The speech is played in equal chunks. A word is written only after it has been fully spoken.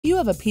You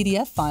have a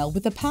PDF file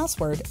with a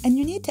password and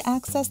you need to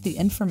access the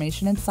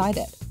information inside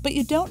it, but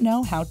you don't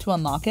know how to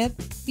unlock it?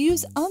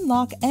 Use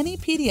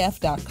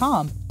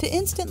unlockanypdf.com to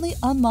instantly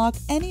unlock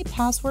any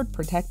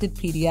password-protected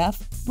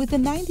PDF with a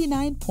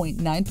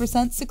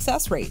 99.9%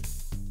 success rate.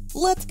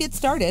 Let's get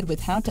started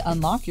with how to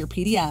unlock your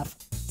PDF.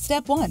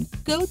 Step 1.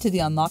 Go to the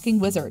Unlocking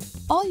Wizard.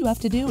 All you have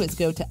to do is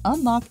go to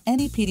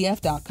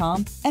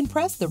unlockanypdf.com and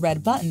press the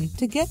red button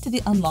to get to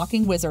the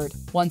Unlocking Wizard.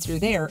 Once you're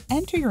there,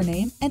 enter your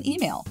name and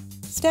email.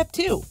 Step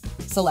 2.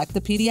 Select the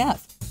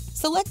PDF.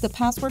 Select the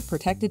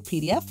password-protected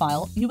PDF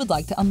file you would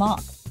like to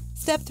unlock.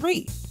 Step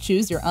 3.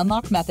 Choose your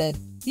unlock method.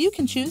 You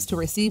can choose to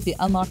receive the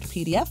unlocked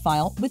PDF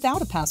file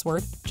without a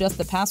password, just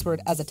the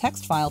password as a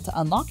text file to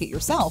unlock it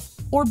yourself,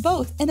 or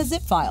both in a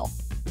zip file.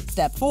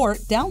 Step 4.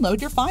 Download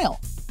your file.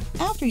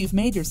 After you've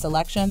made your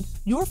selection,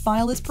 your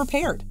file is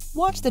prepared.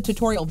 Watch the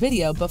tutorial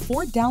video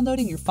before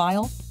downloading your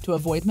file to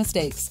avoid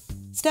mistakes.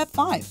 Step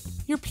 5.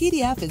 Your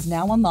PDF is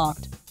now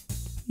unlocked.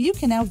 You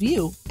can now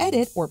view,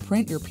 edit, or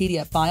print your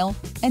PDF file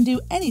and do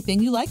anything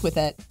you like with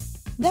it.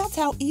 That's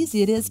how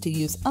easy it is to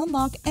use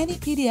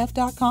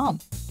unlockanypdf.com.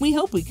 We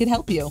hope we could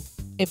help you.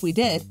 If we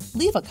did,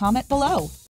 leave a comment below.